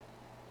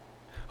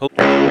And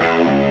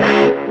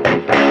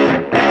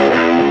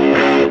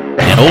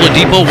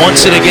Oladipo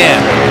wants it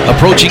again.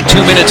 Approaching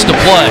 2 minutes to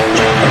play.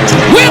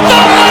 With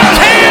the left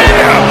hand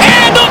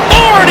and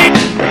authority.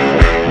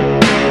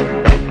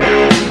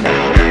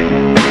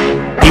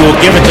 He will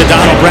give it to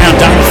Donald Brown.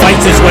 Donald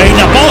fights his way.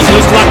 Now ball's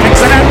loose. Luck picks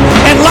it up.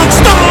 And Luck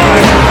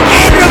scores!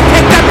 Andrew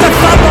picked up the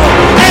fumble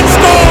and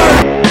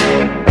scored!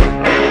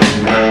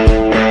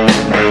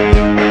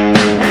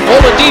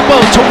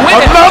 Oladipo to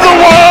win it. Another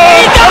one!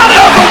 He got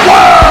Another it!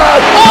 one!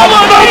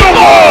 Another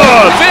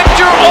one!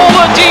 Victor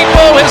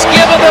Oladipo has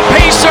given the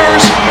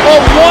Pacers a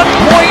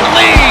 1-point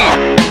lead.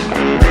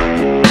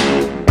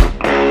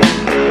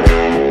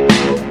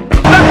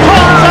 The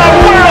Bulls are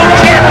world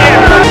champion!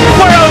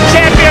 World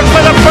champion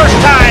for the first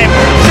time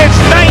since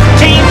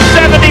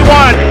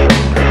 1971!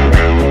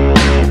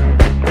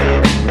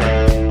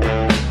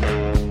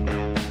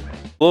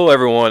 Hello,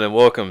 everyone, and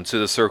welcome to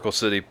the Circle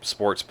City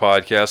Sports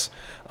Podcast.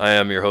 I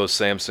am your host,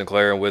 Sam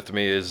Sinclair, and with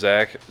me is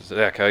Zach.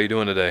 Zach, how you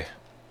doing today?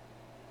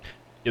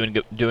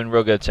 Doing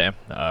real good, Sam.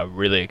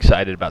 Really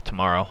excited about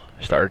tomorrow.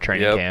 Start our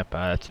training camp.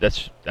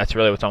 That's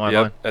really what's on my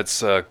mind.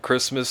 It's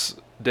Christmas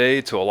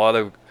Day to a lot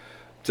of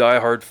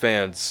diehard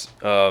fans.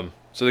 So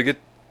to get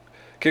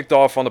kicked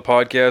off on the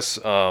podcast,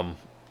 a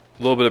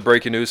little bit of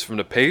breaking news from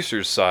the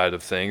Pacers side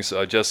of things.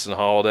 Justin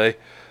Holiday,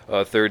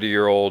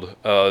 30-year-old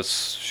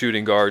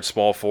shooting guard,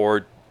 small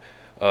forward,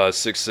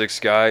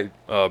 6'6" guy,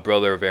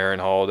 brother of Aaron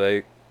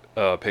Holiday,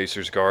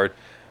 Pacers guard.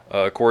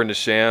 According to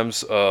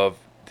Shams of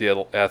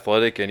The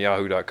Athletic and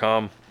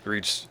Yahoo.com,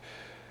 reached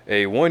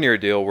a one-year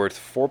deal worth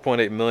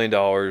 $4.8 million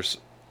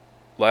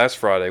last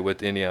Friday with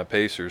the Indiana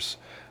Pacers.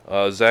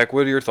 Zach,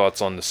 what are your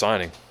thoughts on the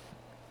signing?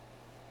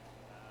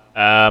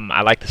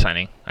 I like the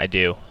signing. I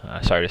do.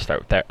 Sorry to start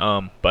with that.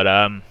 But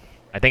I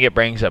think it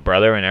brings a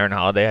brother and Aaron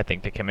Holiday. I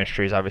think the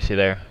chemistry is obviously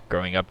there,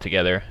 growing up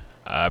together.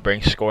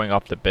 Brings scoring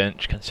off the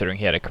bench, considering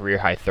he had a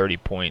career-high 30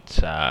 points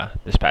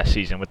this past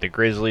season with the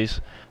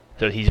Grizzlies.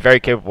 So he's very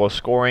capable of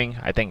scoring.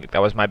 I think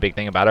that was my big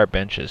thing about our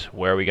bench is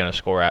where are we going to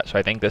score at. So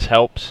I think this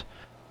helps.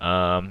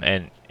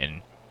 And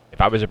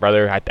if I was a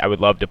brother, I would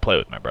love to play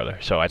with my brother.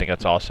 So I think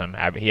that's awesome.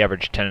 He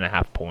averaged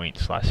 10.5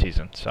 points last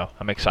season. So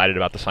I'm excited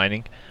about the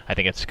signing. I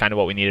think it's kind of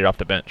what we needed off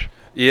the bench.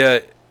 Yeah,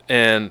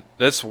 and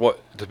that's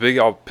what I'll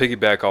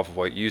piggyback off of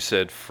what you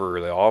said for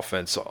the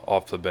offense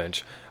off the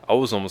bench. I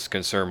was almost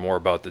concerned more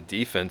about the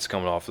defense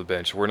coming off the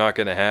bench. We're not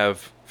going to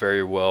have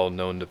very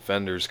well-known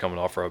defenders coming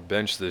off our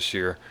bench this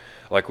year,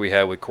 like we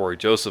had with Corey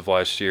Joseph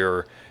last year,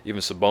 or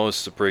even Sabonis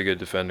is a pretty good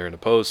defender in the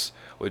post.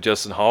 With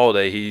Justin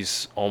Holiday,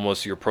 he's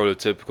almost your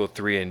prototypical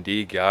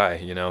 3-and-D guy.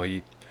 You know,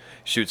 he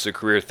shoots a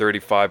career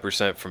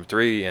 35% from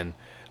three, and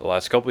the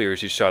last couple of years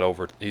he shot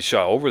over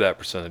that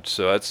percentage,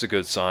 so that's a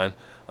good sign.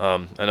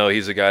 I know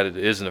he's a guy that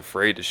isn't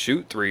afraid to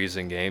shoot threes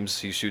in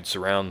games. He shoots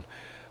around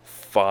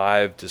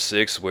 5 to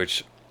 6,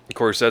 which, of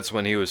course, that's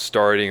when he was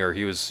starting or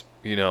he was,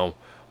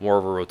 more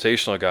of a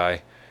rotational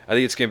guy. I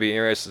think it's going to be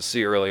interesting to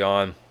see early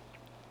on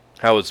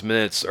how his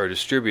minutes are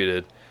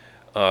distributed.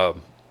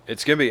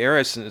 It's going to be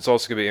interesting. It's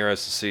also going to be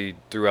interesting to see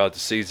throughout the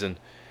season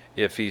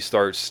if he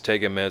starts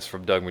taking minutes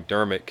from Doug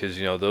McDermott, because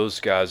those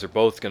guys are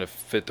both going to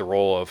fit the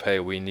role of, hey,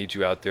 we need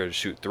you out there to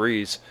shoot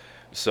threes.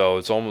 So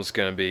it's almost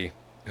going to be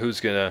who's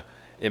going to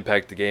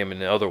impact the game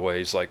in other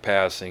ways, like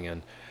passing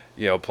and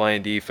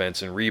playing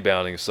defense and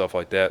rebounding and stuff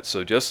like that.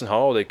 So Justin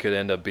Holiday could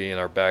end up being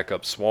our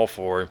backup small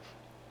forward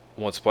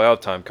once playoff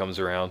time comes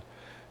around.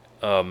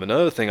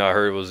 Another thing I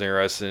heard was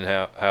interesting in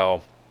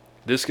how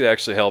this could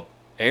actually help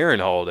Aaron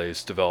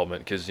Holiday's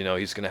development, because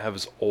he's going to have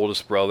his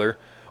oldest brother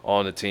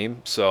on the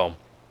team. So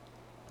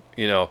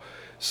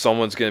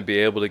someone's going to be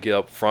able to get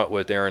up front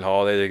with Aaron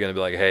Holiday. They're going to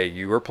be like, hey,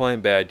 you were playing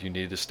bad, you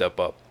need to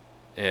step up.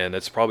 And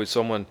that's probably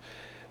someone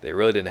they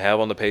really didn't have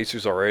on the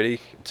Pacers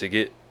already. To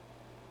get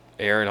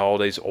Aaron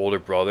Holiday's older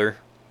brother,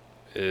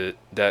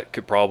 that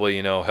could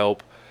probably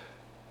help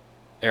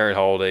Aaron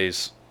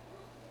Holiday's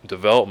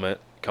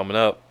development coming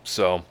up.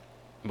 So,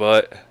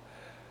 but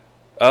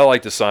I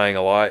like the signing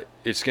a lot.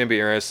 It's going to be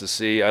interesting to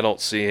see. I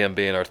don't see him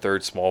being our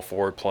third small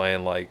forward,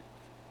 playing like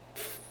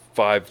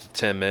 5 to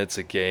 10 minutes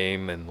a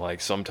game and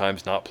like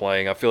sometimes not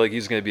playing. I feel like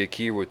he's going to be a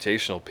key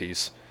rotational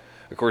piece.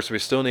 Of course, we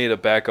still need a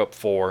backup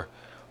 4.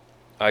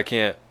 I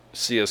can't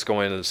see us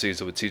going into the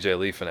season with TJ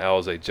Leaf and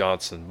Alize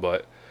Johnson,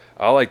 but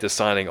I like the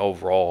signing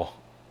overall.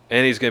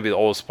 And he's going to be the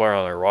oldest player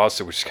on our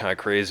roster, which is kind of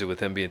crazy with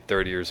him being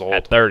 30 years old.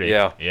 At 30.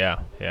 Yeah.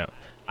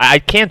 I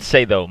can't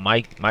say, though,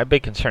 my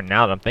big concern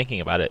now that I'm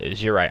thinking about it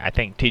is you're right. I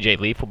think TJ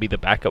Leaf will be the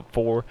backup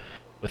 4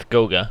 with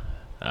Goga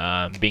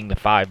being the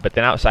 5. But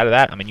then outside of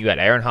that, you got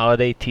Aaron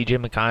Holiday,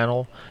 TJ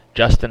McConnell,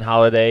 Justin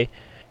Holiday.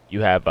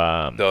 You have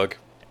Doug.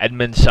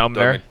 Edmund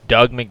Sumner,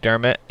 Doug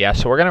McDermott. Yeah,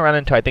 so we're going to run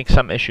into, I think,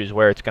 some issues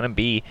where it's going to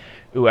be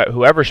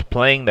whoever's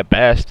playing the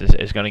best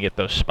is going to get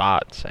those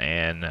spots.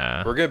 And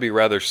we're going to be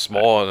rather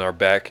small in our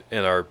back,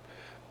 in our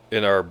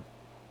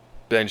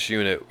bench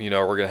unit. We're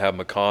going to have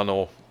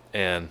McConnell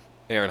and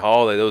Aaron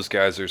Holiday. Those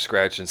guys are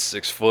scratching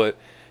 6 foot.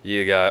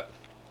 You got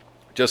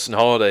Justin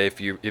Holiday,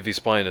 if he's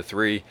playing a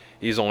 3,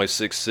 he's only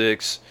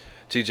 6'6".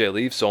 T.J.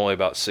 Leaf's only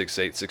about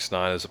 6'8",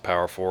 6'9" as a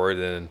power forward,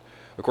 and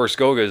of course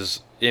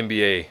Goga's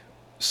NBA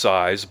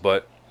size,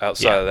 but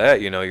outside of that,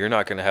 you're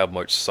not going to have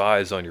much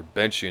size on your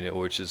bench unit,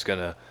 which is going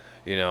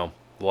to,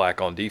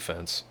 lack on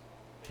defense.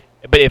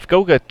 But if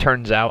Goga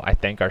turns out, I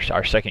think our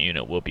second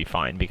unit will be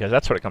fine, because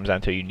that's what it comes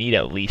down to. You need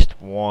at least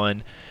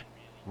one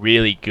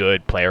really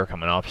good player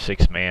coming off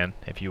 6-man,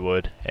 if you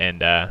would.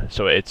 And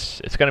so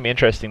it's going to be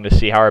interesting to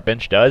see how our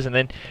bench does. And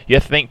then you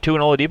have to think, too,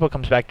 when Oladipo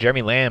comes back,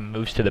 Jeremy Lamb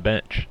moves to the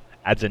bench.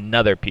 Adds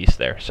another piece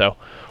there. So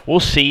we'll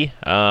see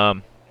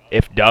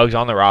if Doug's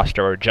on the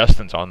roster or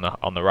Justin's on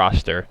the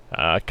roster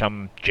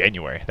come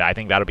January. I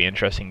think that'll be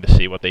interesting to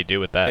see what they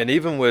do with that. And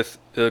even with,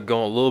 going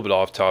a little bit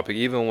off topic,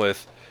 even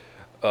with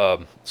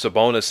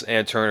Sabonis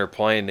and Turner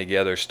playing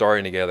together,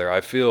 starting together, I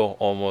feel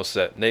almost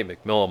that Nate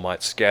McMillan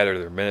might scatter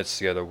their minutes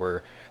together,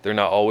 where they're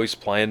not always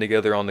playing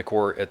together on the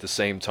court at the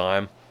same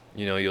time.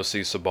 You'll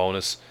see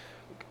Sabonis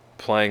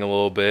playing a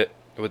little bit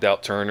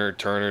without Turner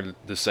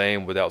the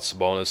same without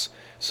Sabonis.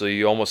 So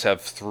you almost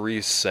have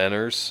 3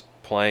 centers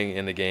playing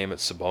in the game at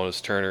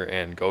Sabonis, Turner,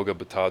 and Goga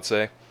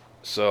Bitadze.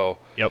 So,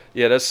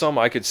 yeah, that's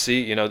something I could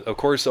see. Of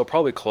course, they'll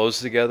probably close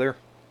together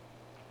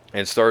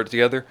and start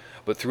together,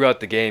 but throughout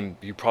the game,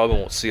 you probably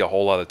won't see a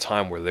whole lot of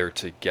time where they're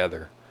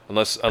together,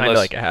 unless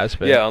like it has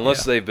been. Yeah,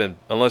 unless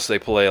they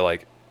play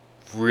like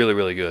really,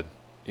 really good.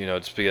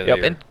 Just beginning of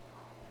the year.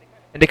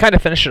 And to kind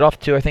of finish it off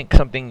too, I think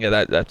something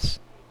that's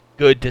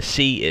good to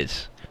see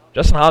is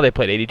Justin Holiday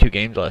played 82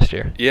 games last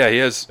year. Yeah, he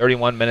has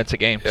 31 minutes a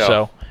game. Yeah.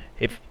 So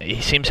if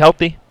he seems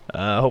healthy,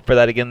 hope for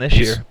that again this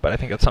year. But I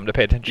think that's something to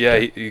pay attention to. Yeah,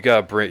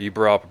 you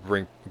brought up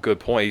a good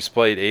point. He's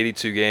played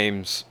 82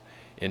 games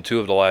in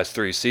 2 of the last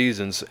 3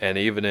 seasons, and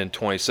even in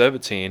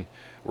 2017,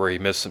 where he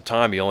missed some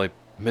time, he only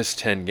missed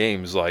 10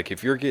 games. Like,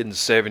 if you're getting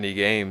 70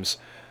 games,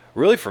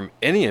 really from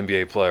any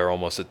NBA player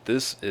almost at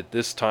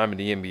this time in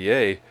the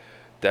NBA,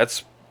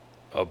 that's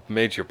a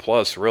major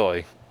plus,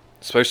 really,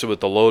 especially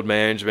with the load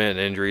management and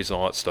injuries and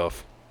all that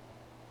stuff.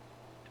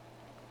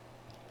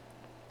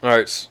 All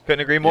right. Couldn't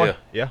agree more.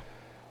 Yeah.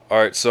 All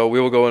right, so we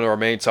will go into our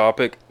main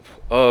topic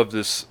of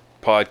this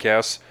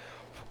podcast.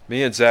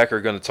 Me and Zach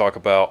are going to talk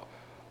about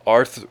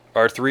our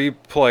 3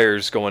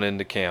 players going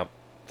into camp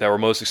that we're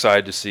most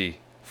excited to see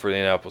for the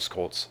Indianapolis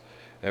Colts.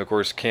 And, of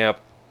course, camp,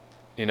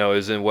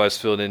 is in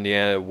Westfield,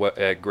 Indiana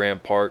at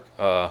Grant Park.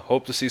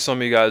 Hope to see some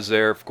of you guys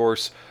there, of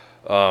course.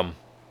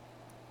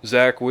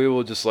 Zach,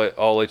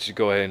 I'll let you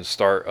go ahead and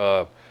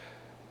start.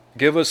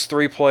 Give us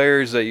 3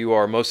 players that you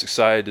are most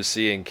excited to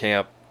see in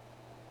camp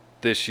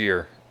this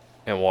year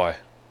and why.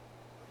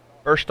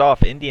 First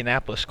off,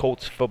 Indianapolis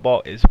Colts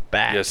football is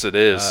back. Yes, it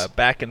is.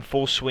 Back in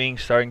full swing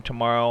starting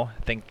tomorrow.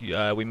 I think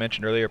we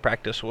mentioned earlier,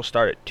 practice will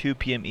start at 2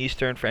 p.m.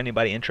 Eastern for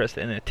anybody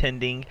interested in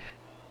attending.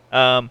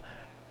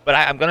 But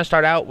I'm going to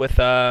start out with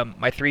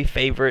my 3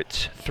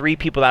 favorites, 3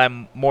 people that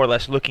I'm more or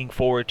less looking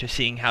forward to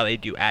seeing how they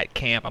do at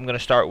camp. I'm going to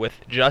start with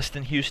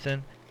Justin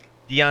Houston,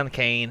 Deion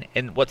Kane,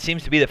 and what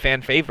seems to be the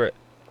fan favorite,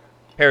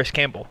 Paris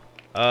Campbell.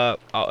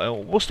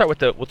 We'll start with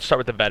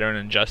the veteran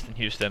and Justin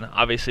Houston.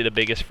 Obviously, the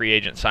biggest free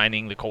agent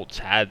signing the Colts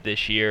had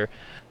this year,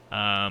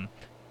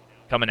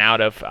 coming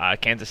out of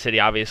Kansas City.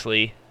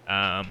 Obviously,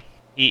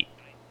 he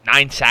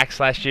 9 sacks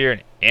last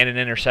year and an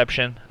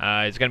interception.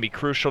 Is going to be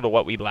crucial to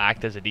what we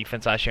lacked as a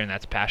defense last year, and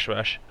that's pass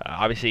rush.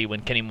 Obviously,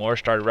 when Kenny Moore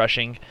started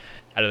rushing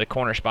out of the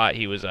corner spot,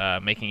 he was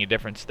making a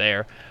difference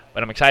there.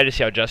 But I'm excited to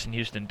see how Justin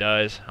Houston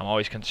does. I'm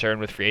always concerned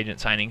with free agent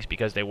signings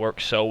because they work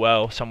so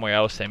well somewhere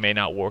else. They may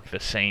not work the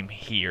same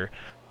here.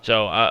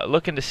 So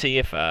looking to see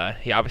if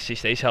he obviously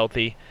stays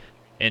healthy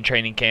in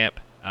training camp.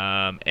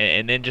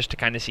 And then just to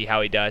kind of see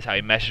how he does, how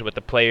he meshes with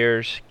the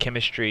players,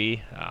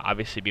 chemistry,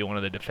 obviously be one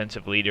of the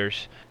defensive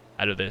leaders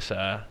out of this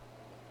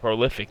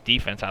prolific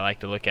defense I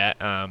like to look at.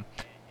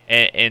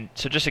 And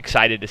so just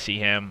excited to see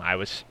him. I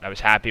was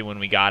happy when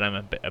we got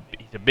him.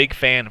 He's a big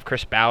fan of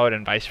Chris Ballard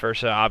and vice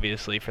versa,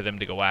 obviously, for them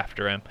to go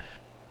after him.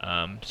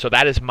 So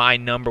that is my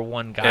number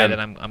 1 guy that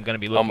I'm going to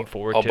be looking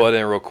forward to. I'll butt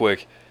in real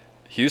quick.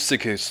 Houston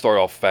can start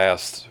off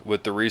fast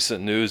with the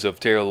recent news of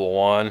Taylor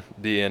Lewan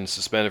being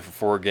suspended for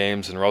 4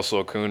 games and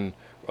Russell Okung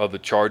of the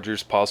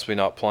Chargers possibly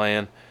not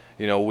playing,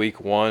 week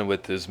 1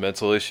 with his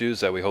mental issues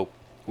that we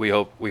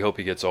hope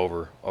he gets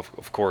over,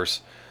 of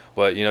course.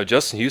 But,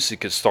 Justin Houston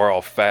could start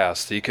off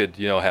fast. He could,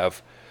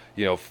 have,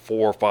 4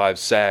 or 5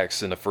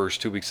 sacks in the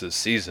first 2 weeks of the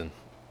season.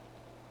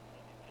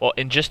 Well,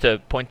 and just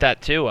to point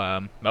that too,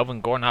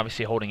 Melvin Gordon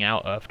obviously holding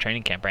out of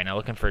training camp right now,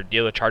 looking for a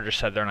deal. The Chargers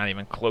said they're not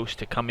even close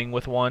to coming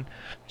with one.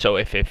 So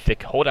if the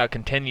holdout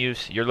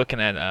continues, you're looking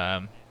at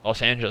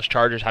Los Angeles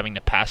Chargers having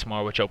to pass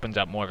more, which opens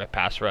up more of a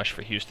pass rush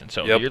for Houston.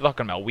 So you're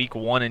talking about week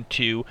 1 and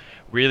 2,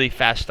 really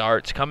fast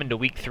starts. Coming to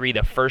week 3,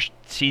 the first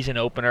season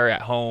opener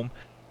at home,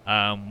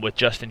 with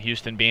Justin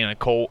Houston being a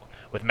Colt,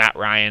 with Matt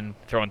Ryan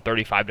throwing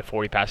 35 to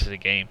 40 passes a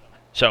game.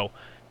 So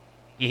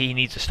he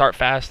needs to start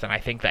fast, and I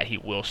think that he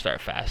will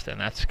start fast,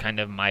 and that's kind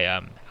of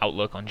my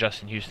outlook on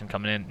Justin Houston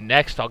coming in.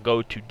 Next, I'll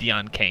go to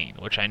Deion Kane,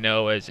 which I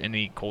know as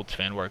any Colts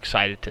fan, we're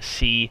excited to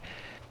see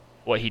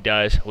what he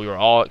does. We were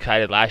all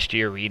excited last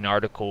year, reading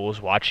articles,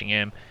 watching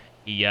him.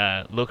 He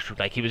looked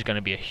like he was going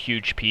to be a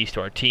huge piece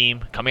to our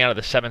team. Coming out of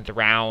the 7th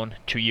round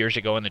 2 years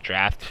ago in the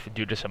draft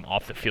due to some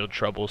off-the-field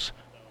troubles.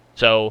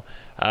 So,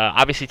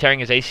 obviously tearing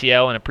his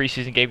ACL in a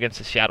preseason game against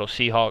the Seattle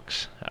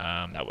Seahawks.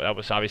 That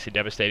was obviously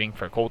devastating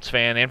for a Colts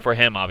fan and for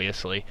him,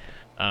 obviously.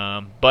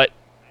 But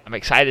I'm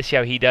excited to see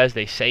how he does.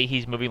 They say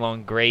he's moving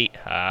along great.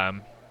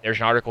 There's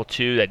an article,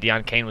 too, that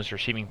Deon Cain was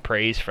receiving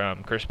praise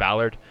from Chris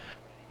Ballard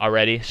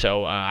already.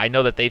 So I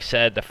know that they've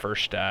said the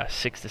first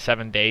 6 to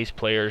 7 days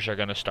players are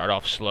going to start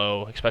off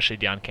slow, especially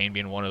Deon Cain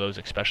being one of those,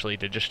 especially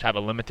to just have a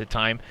limited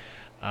time.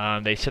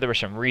 They said there was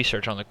some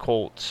research on the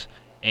Colts,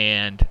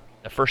 and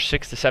the first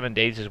 6 to 7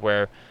 days is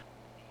where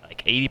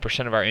like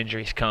 80% of our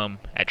injuries come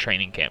at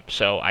training camp.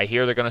 So I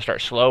hear they're going to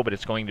start slow, but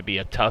it's going to be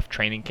a tough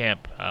training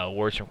camp.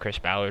 Words from Chris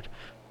Ballard.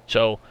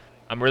 So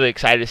I'm really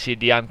excited to see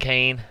Deon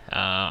Cain.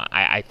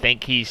 I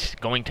think he's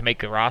going to make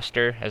the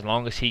roster as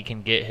long as he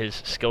can get his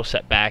skill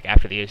set back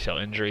after the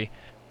ACL injury.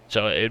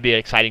 So it would be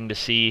exciting to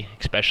see,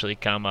 especially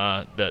come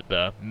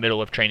the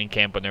middle of training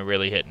camp when they're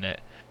really hitting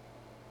it.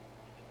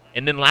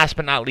 And then last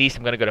but not least,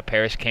 I'm going to go to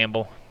Paris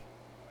Campbell,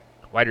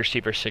 wide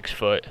receiver, 6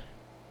 foot,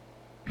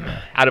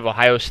 out of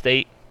Ohio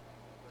State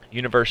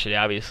University,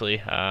 obviously.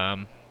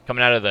 Coming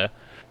out of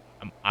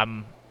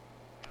I'm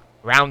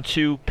round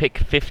 2, pick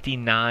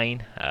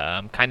 59.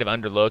 Kind of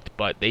underlooked,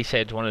 but they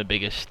said it's one of the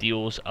biggest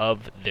steals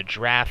of the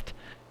draft.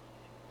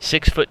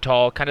 6 foot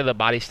tall, kind of the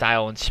body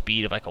style and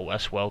speed of like a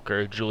Wes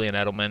Welker, Julian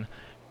Edelman.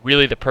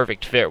 Really the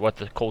perfect fit what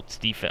the Colts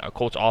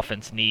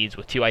offense needs,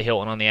 with T.Y.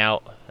 Hilton on the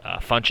out,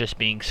 Funchess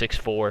being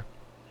 6'4",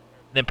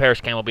 then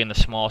Paris Campbell being the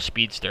small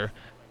speedster.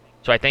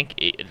 So I think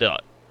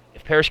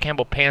if Paris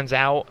Campbell pans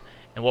out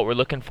and what we're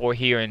looking for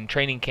here in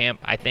training camp,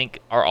 I think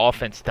our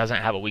offense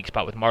doesn't have a weak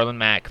spot with Marlon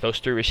Mack. Those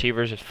 3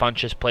 receivers, if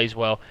Funchess plays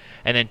well,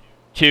 and then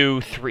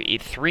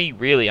 3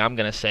 really, I'm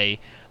going to say,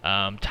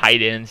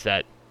 tight ends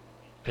that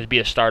could be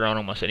a starter on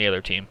almost any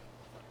other team.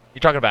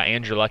 You're talking about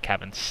Andrew Luck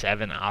having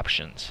 7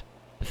 options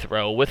to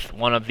throw with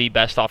one of the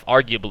best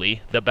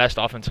arguably the best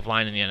offensive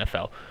line in the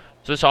NFL.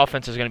 So this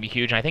offense is going to be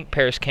huge, and I think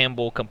Paris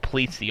Campbell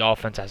completes the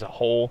offense as a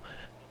whole.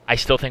 I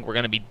still think we're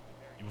going to be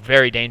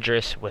very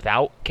dangerous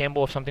without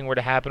Campbell if something were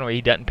to happen or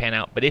he doesn't pan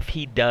out. But if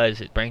he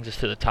does, it brings us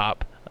to the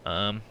top.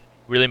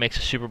 Really makes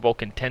us Super Bowl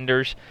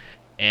contenders,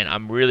 and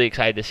I'm really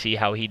excited to see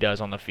how he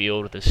does on the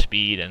field with his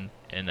speed and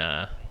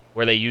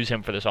where they use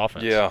him for this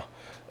offense. Yeah,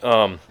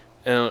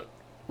 and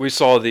we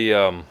saw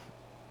the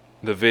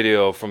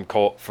video from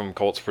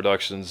Colts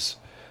Productions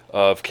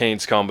of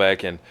Cain's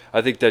comeback, and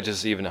I think that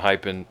just even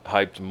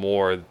hyped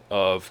more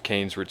of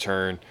Cain's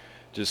return,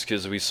 just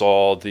because we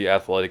saw the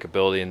athletic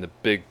ability and the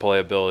big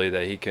playability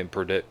that he can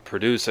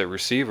produce at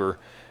receiver.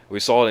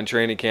 We saw it in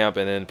training camp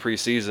and then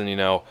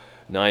preseason,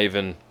 not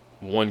even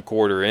 1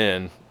 quarter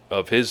in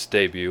of his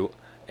debut,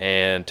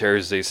 and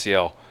tears his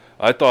ACL.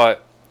 I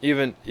thought,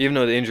 even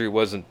though the injury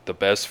wasn't the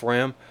best for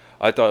him,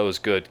 I thought it was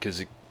good because,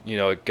 it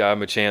got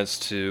him a chance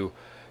to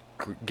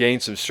gain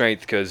some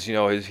strength because,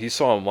 he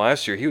saw him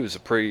last year. He was a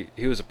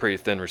pretty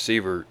thin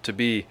receiver. To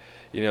be,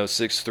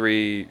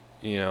 6'3",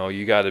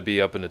 you got to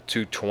be up in the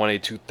 220,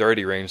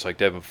 230 range like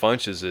Devin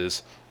Funchess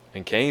is,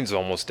 and Cain's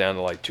almost down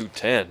to like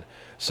 210.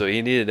 So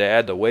he needed to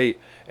add the weight,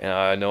 and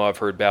I know I've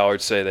heard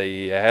Ballard say that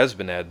he has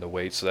been adding the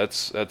weight, so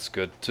that's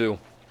good too.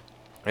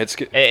 It's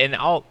good. And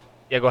go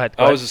ahead.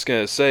 I was just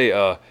gonna say,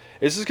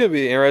 it's just gonna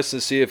be interesting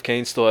to see if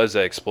Cain still has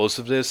that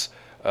explosiveness.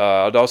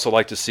 I'd also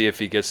like to see if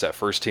he gets that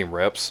first team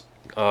reps,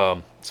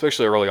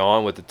 especially early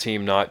on with the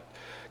team not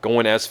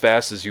going as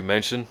fast as you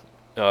mentioned.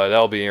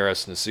 That'll be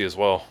interesting to see as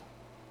well.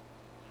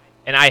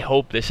 And I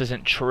hope this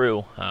isn't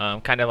true.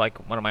 Kind of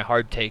like one of my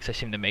hard takes. I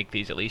seem to make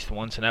these at least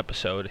once an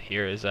episode.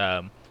 Here is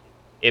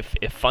if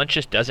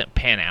Funchess doesn't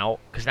pan out,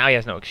 because now he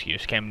has no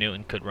excuse. Cam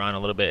Newton could run a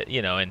little bit,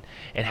 and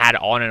had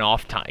on and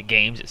off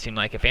games. It seemed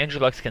like if Andrew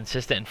Luck's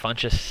consistent and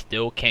Funchess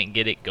still can't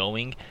get it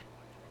going,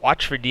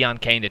 watch for Deon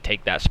Cain to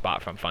take that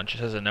spot from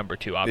Funchess as a number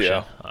 2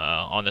 option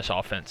on this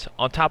offense.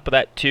 On top of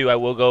that, too, I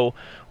will go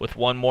with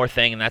one more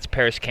thing, and that's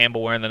Paris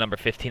Campbell wearing the number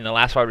 15. The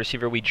last wide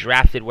receiver we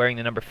drafted wearing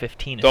the number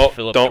 15 is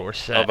Philip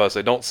Dorsett. I was about to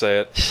say, don't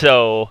say it.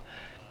 So,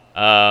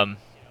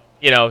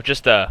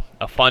 just a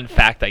fun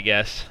fact, I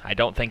guess. I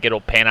don't think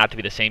it'll pan out to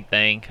be the same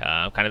thing,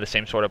 kind of the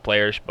same sort of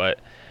players, but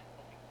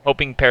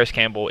hoping Paris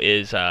Campbell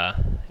is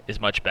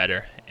much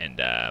better. And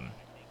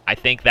I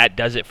think that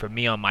does it for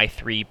me on my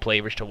 3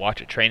 players to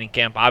watch at training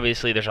camp.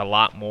 Obviously, there's a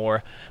lot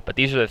more, but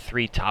these are the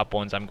 3 top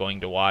ones I'm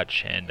going to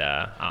watch, and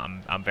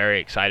I'm very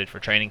excited for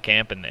training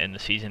camp and the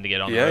season to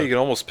get on the road. Yeah, you can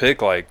almost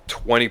pick like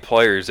 20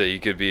 players that you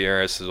could be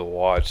interested to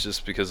watch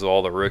just because of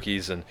all the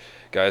rookies and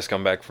guys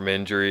come back from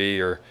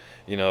injury or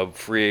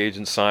free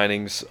agent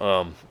signings.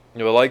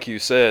 But like you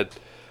said,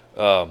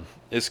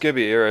 it's going to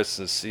be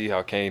interesting to see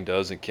how Cain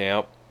does in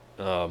camp.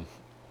 And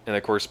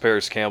of course,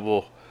 Paris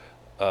Campbell.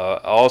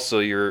 Also,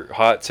 your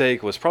hot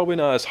take was probably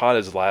not as hot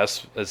as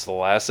the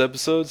last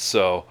episode.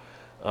 So,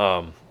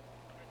 I'm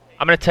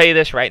going to tell you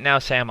this right now,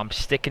 Sam. I'm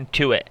sticking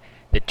to it.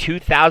 The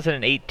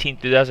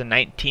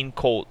 2018-2019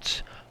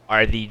 Colts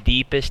are the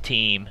deepest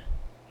team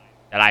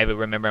that I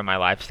remember in my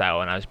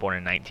lifestyle, and I was born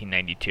in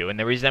 1992. And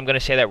the reason I'm going to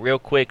say that real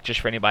quick, just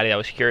for anybody that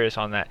was curious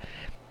on that,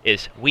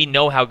 is we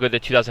know how good the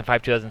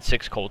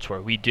 2005-2006 Colts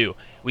were. We do.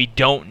 We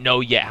don't know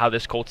yet how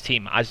this Colts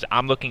team.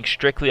 I'm looking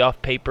strictly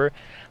off paper.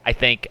 I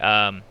think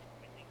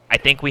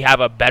we have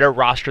a better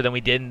roster than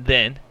we did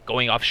then,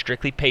 going off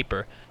strictly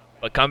paper.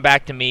 But come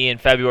back to me in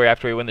February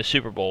after we win the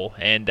Super Bowl,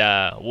 and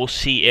we'll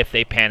see if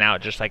they pan out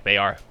just like they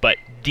are. But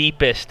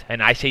deepest,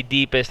 and I say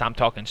deepest, I'm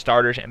talking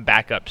starters and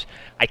backups.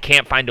 I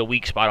can't find a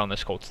weak spot on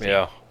this Colts team.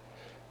 Yeah,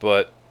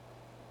 but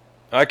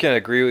I can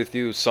agree with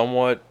you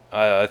somewhat.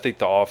 I think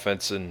the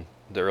offense in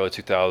the early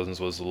 2000s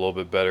was a little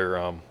bit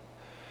better.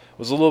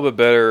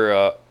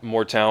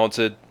 More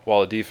talented.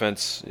 While the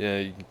defense,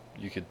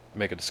 you could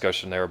make a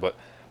discussion there. But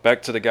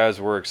back to the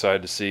guys we're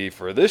excited to see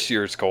for this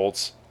year's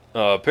Colts.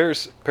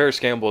 Paris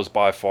Campbell is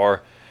by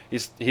far.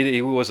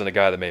 He wasn't a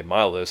guy that made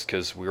my list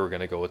because we were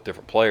going to go with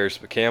different players.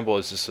 But Campbell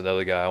is just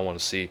another guy I want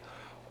to see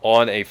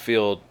on a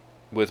field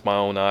with my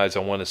own eyes. I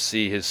want to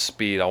see his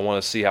speed. I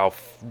want to see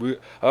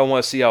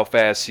how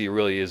fast he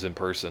really is in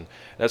person.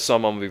 That's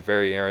something I'm going to be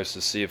very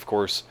interested to see. Of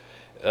course,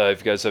 if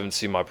you guys haven't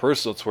seen my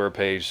personal Twitter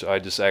page, I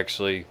just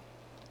actually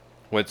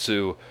went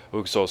to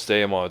Lucas Oil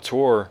Stadium on a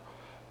tour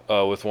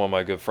with one of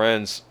my good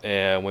friends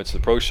and went to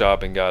the pro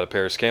shop and got a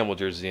Paris Campbell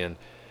jersey. And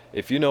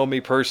if you know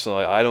me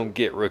personally, I don't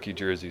get rookie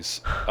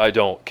jerseys. I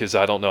don't, because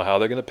I don't know how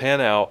they're going to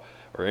pan out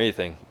or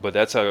anything. But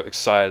that's how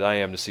excited I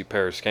am to see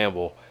Paris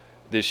Campbell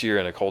this year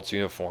in a Colts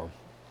uniform.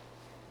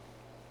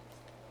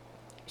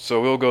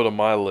 So we'll go to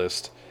my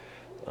list.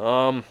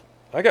 I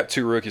got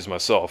 2 rookies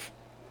myself.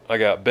 I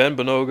got Ben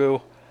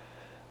Banogu.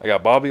 I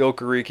got Bobby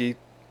Okereke,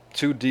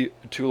 two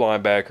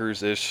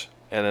linebackers-ish.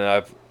 And then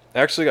I've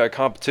actually got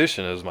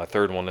competition as my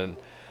third one. And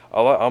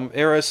I'm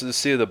interested to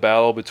see the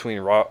battle between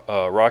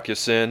Rock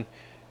Ya-Sin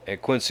and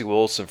Quincy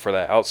Wilson for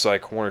that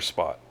outside corner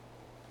spot.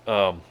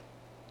 I'll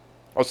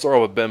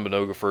start with Ben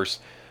Banogu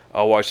first.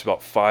 I watched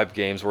about 5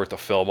 games worth of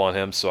film on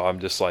him, so I'm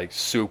just like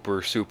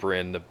super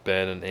into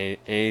Ben and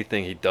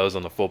anything he does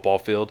on the football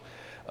field.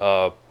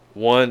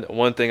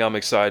 One thing I'm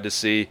excited to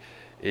see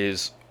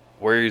is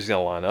where he's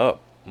gonna line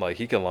up. Like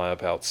he can line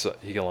up outside,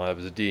 he can line up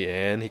as a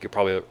DN. He could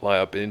probably line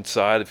up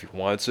inside if he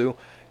wanted to,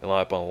 and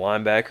line up on a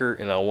linebacker.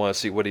 And I want to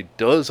see what he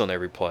does on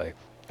every play.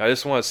 I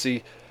just want to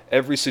see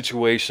every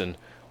situation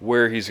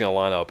where he's going to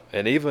line up.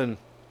 And even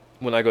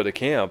when I go to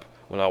camp,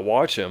 when I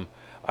watch him,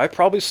 I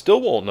probably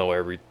still won't know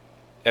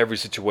every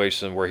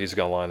situation where he's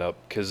going to line up,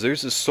 because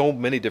there's just so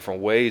many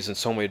different ways and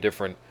so many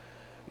different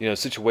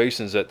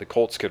situations that the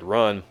Colts could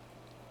run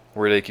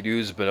where they could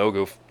use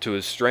Banogu to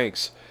his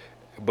strengths.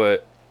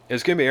 But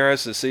it's going to be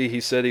interesting to see.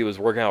 He said he was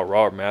working out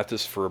Robert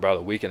Mathis for about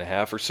a week and a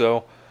half or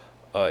so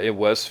in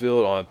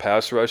Westfield on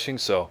pass rushing.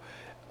 So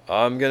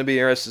I'm going to be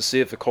interested to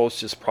see if the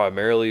Colts just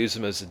primarily use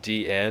him as a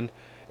DN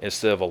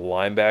instead of a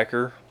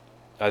linebacker.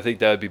 I think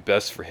that would be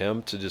best for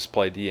him to just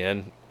play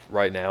DN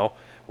right now.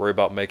 Worry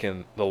about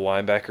making the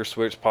linebacker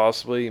switch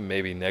possibly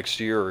maybe next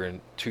year or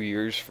in 2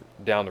 years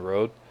down the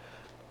road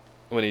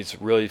when he's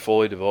really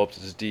fully developed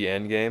his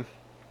DN game.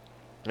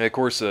 And of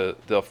course, the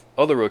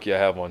other rookie I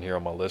have on here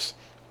on my list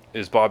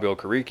is Bobby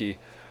Okereke.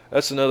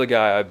 That's another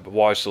guy I've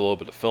watched a little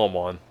bit of film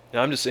on. And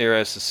I'm just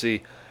interested to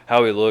see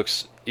how he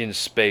looks in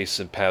space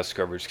and pass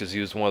coverage, because he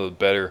was one of the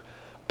better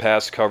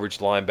pass coverage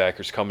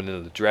linebackers coming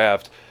into the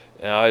draft.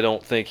 And I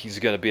don't think he's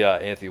going to be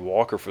out Anthony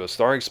Walker for the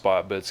starting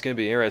spot, but it's going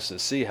to be interesting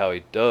to see how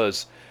he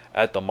does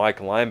at the Mike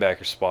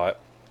linebacker spot.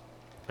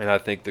 And I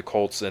think the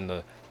Colts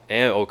and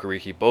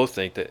Okereke both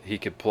think that he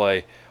could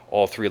play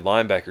all 3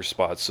 linebacker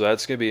spots. So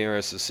that's going to be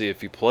interesting to see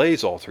if he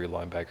plays all 3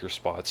 linebacker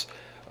spots.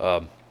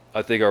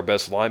 I think our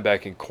best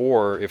linebacking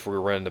core, if we're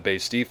running the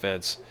base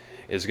defense,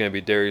 is going to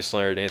be Darius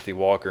Leonard, Anthony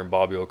Walker, and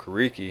Bobby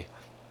Okereke.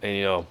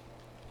 And a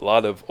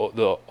lot of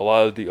the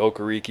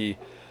Okereke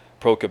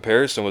pro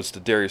comparison was to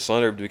Darius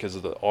Leonard because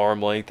of the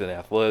arm length and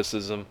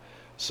athleticism.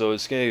 So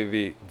it's going to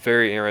be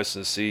very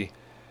interesting to see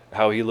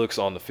how he looks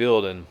on the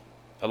field. And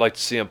I'd like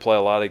to see him play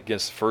a lot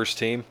against the first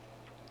team.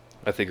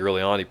 I think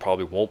early on he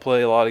probably won't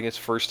play a lot against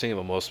the first team,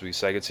 and most will be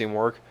second team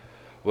work.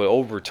 But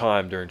over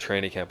time during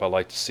training camp, I'd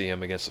like to see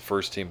him against the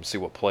first team and see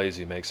what plays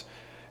he makes.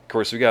 Of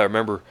course, we got to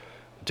remember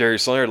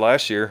Darius Leonard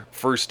last year,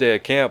 first day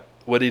of camp,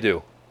 what did he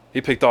do? He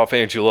picked off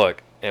Andrew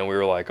Luck, and we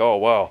were like, oh,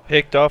 wow.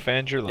 Picked off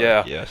Andrew Luck,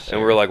 yeah. Yes. And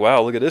we were like,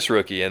 wow, look at this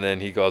rookie. And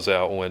then he goes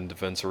out and wins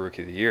Defensive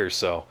Rookie of the Year.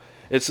 So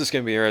it's just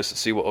going to be interesting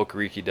to see what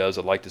Okereke does.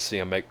 I'd like to see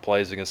him make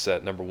plays against the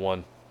number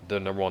one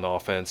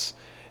offense.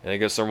 And I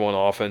guess number one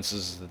offense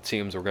is the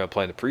teams we're going to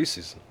play in the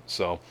preseason.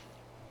 So,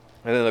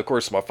 and then, of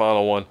course, my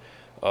final one,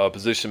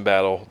 position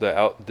battle,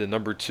 the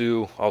number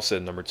 2, I'll say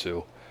number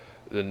 2.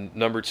 The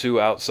number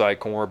 2 outside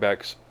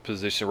cornerback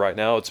position right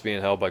now, it's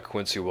being held by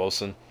Quincy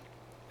Wilson.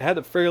 Had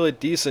a fairly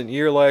decent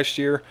year last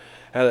year.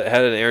 Had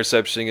an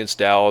interception against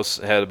Dallas.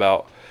 Had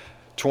about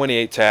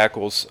 28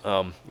 tackles.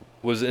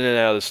 Was in and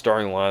out of the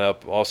starting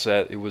lineup.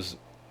 Also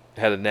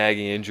had a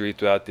nagging injury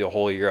throughout the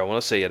whole year. I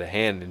want to say he had a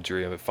hand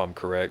injury, if I'm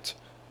correct.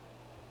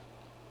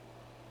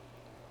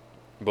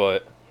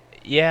 But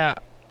yeah,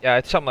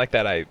 it's something like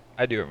that. I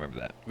do remember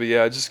that. But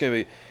yeah, it's just gonna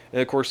be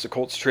And of course, the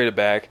Colts traded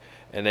back,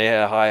 and they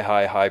had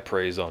high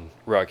praise on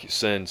Rock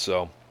Ya-Sin.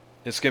 So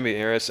it's gonna be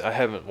interesting. I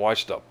haven't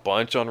watched a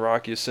bunch on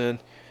Rock Ya-Sin.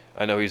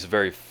 I know he's a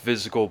very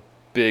physical,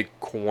 big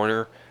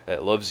corner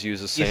that loves to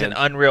use the sand. He's an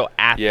unreal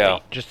athlete. Yeah.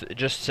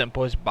 Just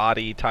simple. His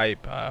body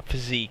type,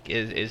 physique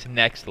is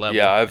next level.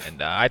 Yeah,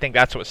 and I think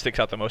that's what sticks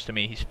out the most to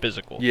me. He's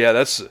physical. Yeah,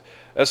 that's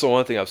the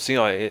one thing I've seen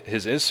on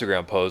his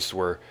Instagram posts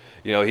where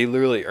he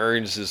literally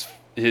earns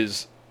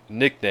his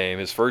nickname.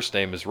 His first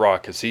name is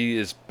Rock because he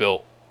is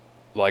built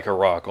like a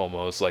rock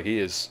almost. Like he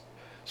is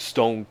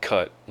stone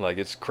cut. Like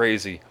it's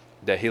crazy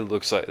that he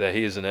looks like that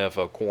he is an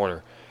NFL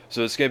corner.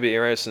 So it's gonna be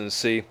interesting to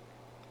see.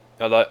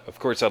 Of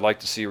course, I'd like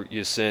to see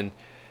Ya-Sin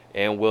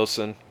and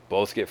Wilson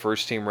both get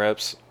first team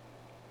reps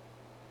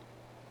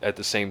at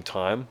the same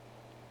time.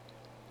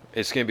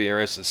 It's going to be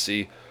interesting to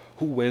see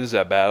who wins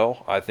that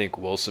battle. I think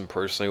Wilson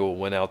personally will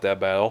win out that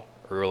battle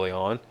early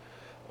on.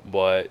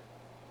 But,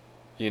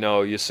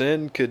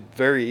 Ya-Sin could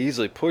very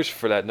easily push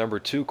for that number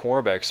 2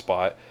 cornerback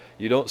spot.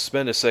 You don't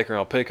spend a second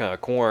round pick on a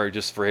corner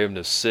just for him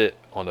to sit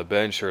on the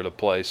bench or to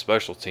play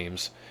special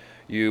teams.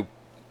 You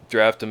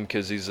draft him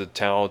because he's a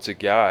talented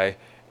guy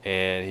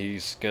and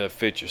he's going to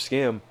fit your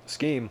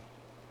scheme.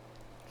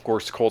 Of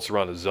course, the Colts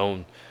run a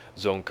zone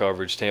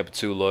coverage, Tampa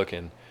 2 look,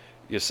 and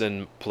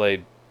Ya-Sin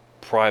played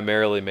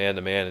primarily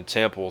man-to-man in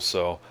Temple,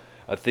 so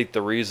I think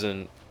the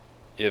reason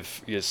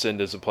if Ya-Sin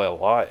doesn't play a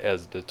lot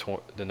as the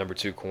number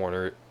 2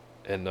 corner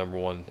and number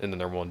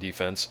 1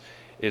 defense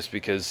is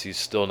because he's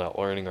still not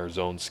learning our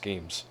zone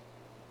schemes.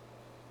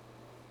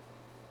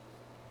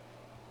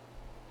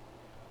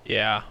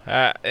 Yeah,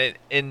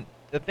 and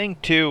the thing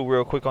too,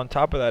 real quick on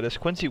top of that, is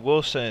Quincy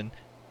Wilson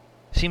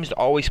seems to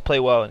always play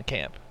well in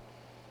camp.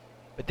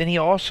 But then he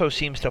also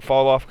seems to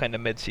fall off kind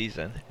of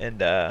mid-season, and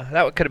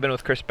that could have been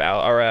with Chris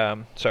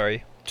Ballard,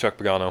 Chuck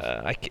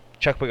Pagano.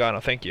 Chuck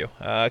Pagano, thank you.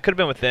 Could have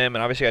been with them,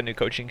 and obviously got a new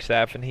coaching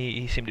staff, and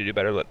he seemed to do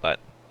better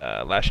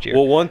last year.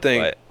 Well, one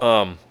thing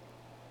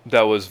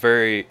that was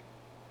very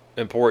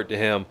important to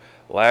him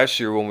last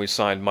year when we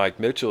signed Mike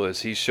Mitchell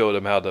is he showed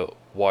him how to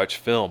watch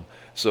film.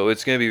 So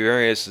it's going to be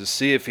very interesting to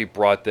see if he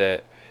brought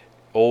that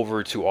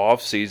over to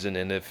off-season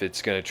and if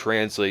it's going to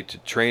translate to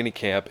training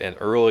camp and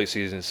early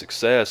season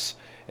success.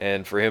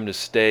 And for him to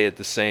stay at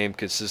the same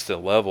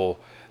consistent level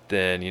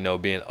than,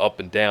 being up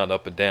and down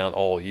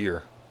all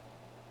year.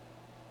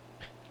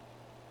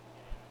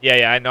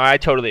 Yeah, I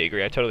totally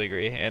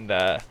agree. And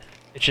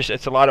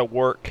it's a lot of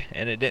work,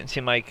 and it didn't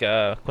seem like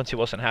Quincy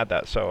Wilson had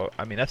that. So,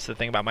 I mean, that's the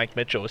thing about Mike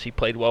Mitchell is he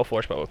played well for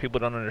us, but what people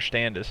don't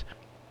understand is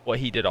what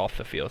he did off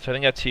the field. So I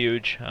think that's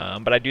huge.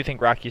 But I do think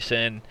Rock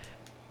Ya-Sin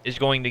is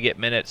going to get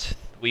minutes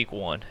week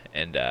 1,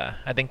 and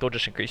I think they'll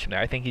just increase from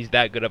there. I think he's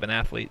that good of an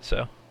athlete,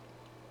 so.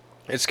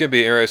 It's going to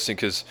be interesting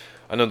because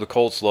I know the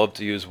Colts love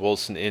to use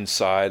Wilson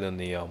inside in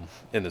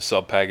the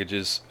sub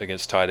packages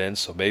against tight ends.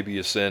 So maybe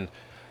Ya-Sin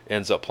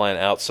ends up playing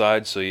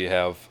outside. So you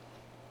have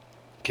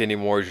Kenny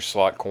Moore as your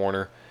slot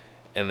corner,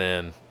 and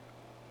then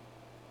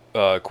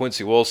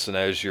Quincy Wilson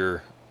as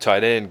your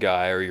tight end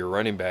guy or your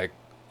running back,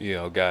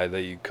 guy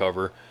that you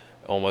cover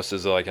almost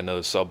as like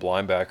another sub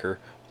linebacker.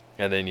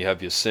 And then you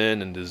have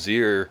Ya-Sin and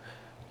Desir,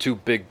 2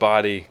 big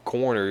body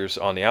corners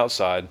on the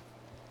outside.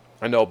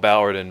 I know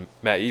Ballard and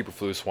Matt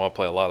Eberflus want to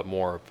play a lot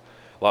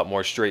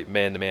more straight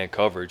man-to-man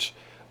coverage.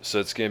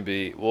 So it's going to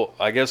be, well,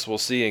 I guess we'll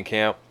see in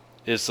camp.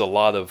 It's a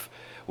lot of,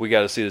 we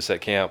got to see this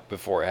at camp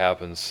before it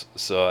happens.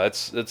 So I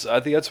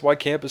think that's why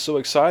camp is so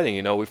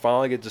exciting. We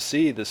finally get to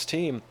see this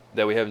team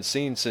that we haven't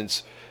seen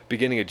since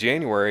beginning of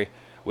January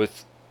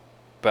with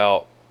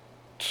about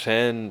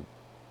 10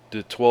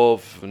 to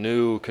 12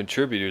 new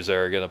contributors that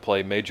are going to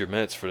play major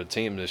minutes for the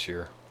team this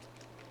year.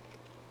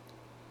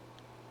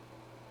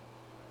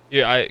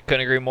 Yeah, I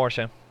couldn't agree more,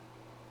 Sam.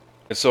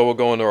 And so we'll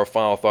go into our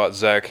final thoughts.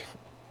 Zach,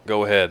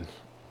 go ahead.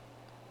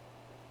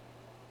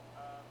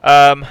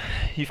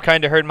 You've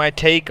kind of heard my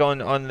take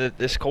on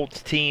this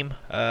Colts team.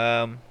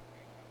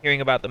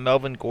 Hearing about the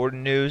Melvin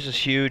Gordon news is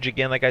huge.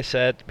 Again, like I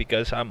said,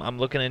 because I'm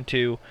looking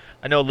into.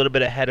 I know a little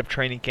bit ahead of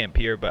training camp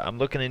here, but I'm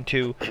looking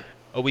into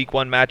a Week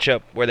 1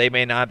 matchup where they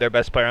may not have their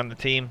best player on the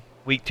team.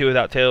 Week 2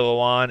 without Taylor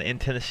Lewan in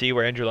Tennessee,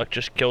 where Andrew Luck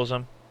just kills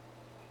them.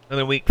 And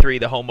then Week 3,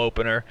 the home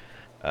opener.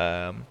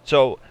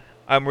 So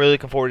I'm really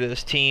looking forward to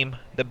this team.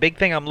 The big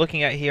thing I'm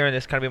looking at here, and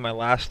this kind of be my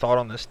last thought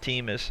on this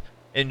team, is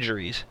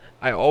injuries.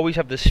 I always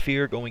have this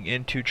fear going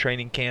into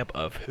training camp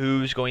of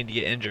who's going to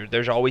get injured.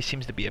 There's always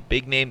seems to be a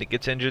big name that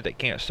gets injured that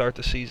can't start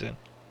the season.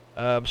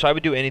 So I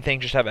would do anything,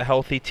 just have a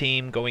healthy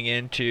team going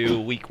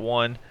into Week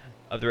 1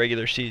 of the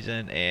regular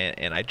season,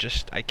 and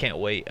I can't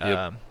wait.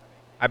 Yep.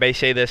 I may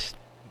say this,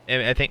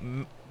 and I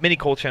think many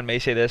Colts fans may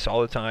say this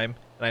all the time,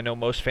 and I know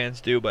most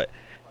fans do, but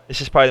this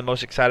is probably the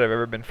most excited I've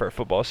ever been for a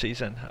football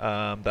season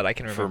that I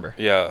can remember.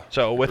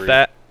 So with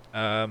that,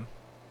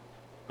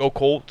 go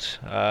Colts.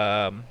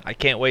 I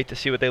can't wait to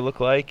see what they look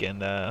like, and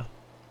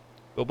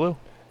go Blue.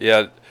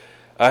 Yeah,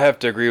 I have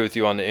to agree with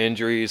you on the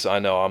injuries. I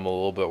know I'm a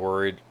little bit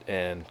worried,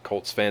 and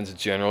Colts fans in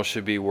general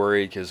should be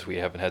worried because we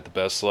haven't had the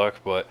best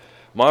luck. But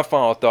my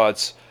final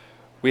thoughts,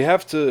 we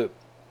have to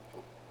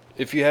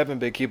if you haven't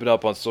been keeping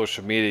up on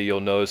social media, you'll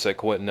notice that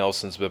Quentin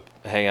Nelson's been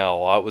hanging out a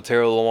lot with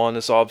Taylor Lewan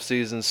this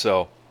offseason.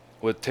 So,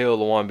 with Taylor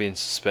Lewan being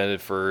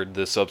suspended for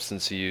the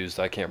substance he used,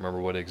 I can't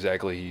remember what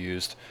exactly he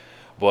used,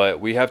 but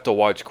we have to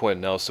watch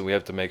Quentin Nelson. We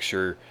have to make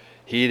sure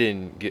he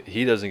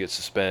doesn't get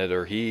suspended,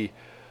 or he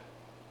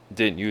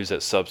didn't use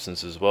that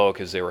substance as well,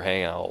 because they were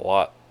hanging out a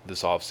lot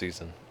this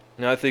offseason.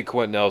 And I think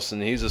Quentin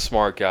Nelson, he's a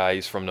smart guy.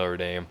 He's from Notre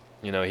Dame.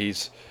 You know, he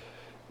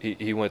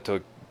went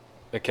to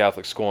a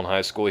Catholic school in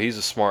high school. He's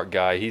a smart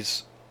guy.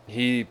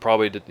 He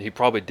probably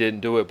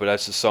didn't do it, but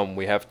that's just something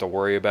we have to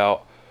worry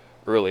about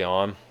early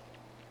on.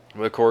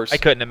 But of course, I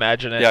couldn't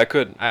imagine it. yeah, I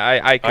couldn't.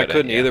 I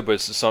couldn't yeah. either, but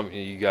it's just something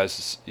you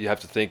have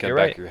to think in the You're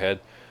back right. of your head.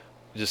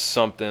 Just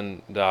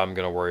something that I'm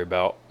gonna worry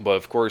about. But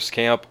of course,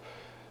 camp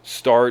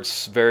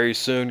starts very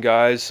soon,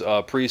 guys.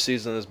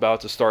 Preseason is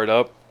about to start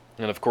up,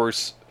 and of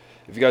course,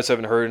 if you guys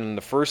haven't heard in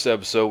the first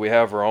episode, we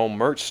have our own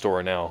merch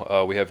store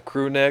now. We have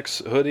crew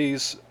necks,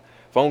 hoodies,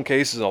 phone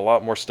cases, and a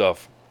lot more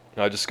stuff.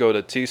 Just go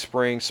to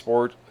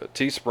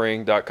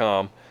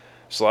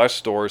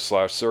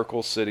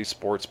teespring.com/store/Circle City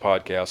Sports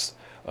Podcast,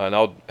 and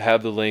I'll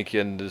have the link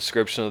in the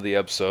description of the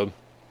episode.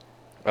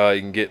 You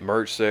can get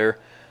merch there.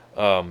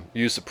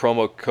 Use the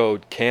promo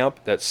code CAMP,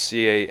 that's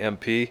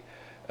CAMP. You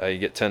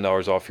get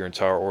 $10 off your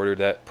entire order.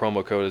 That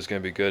promo code is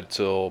going to be good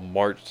till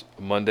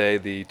Monday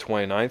the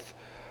 29th.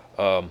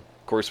 Of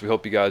course, we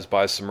hope you guys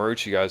buy some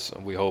merch.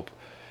 We hope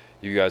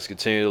you guys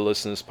continue to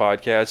listen to this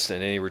podcast,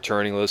 and any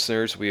returning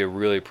listeners, we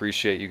really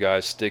appreciate you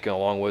guys sticking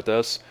along with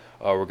us.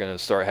 We're going to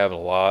start having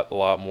a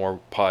lot more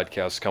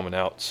podcasts coming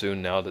out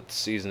soon, now that the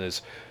season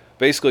is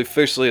basically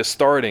officially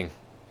starting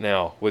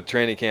now, with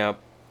training camp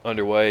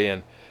underway,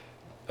 and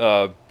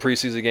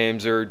preseason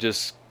games are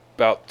just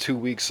about 2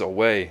 weeks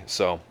away.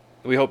 So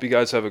we hope you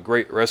guys have a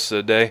great rest of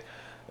the day,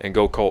 and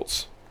go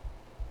Colts.